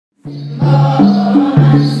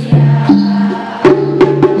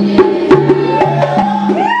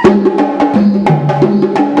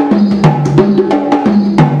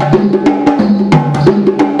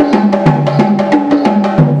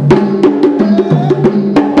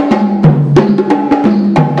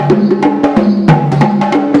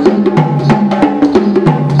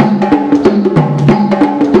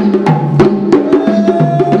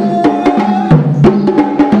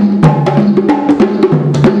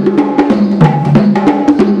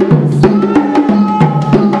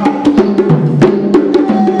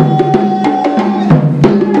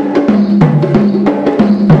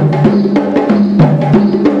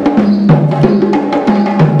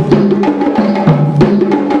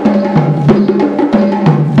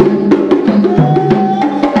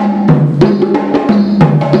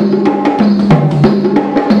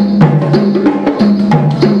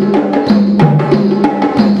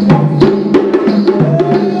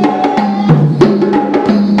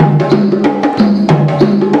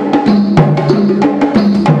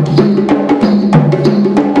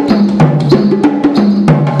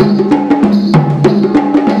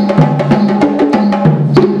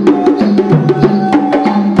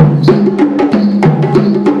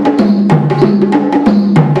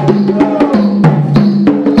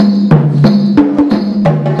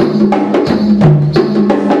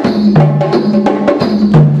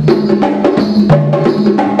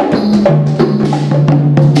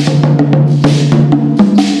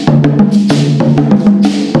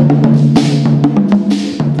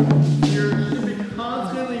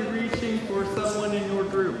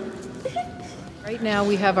Right now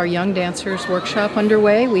we have our Young Dancers workshop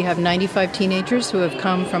underway. We have 95 teenagers who have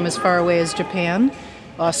come from as far away as Japan,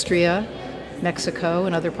 Austria, Mexico,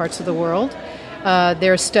 and other parts of the world.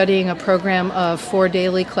 They're studying a program of 4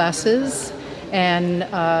 daily classes and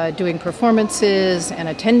doing performances and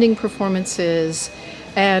attending performances.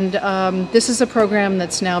 And this is a program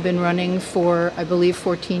that's now been running for, I believe,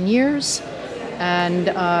 14 years.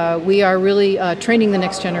 And we are really training the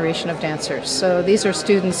next generation of dancers. So these are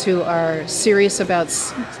students who are serious about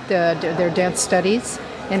their dance studies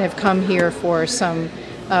and have come here for some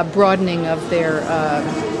broadening of their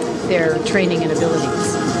training and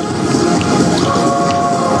abilities.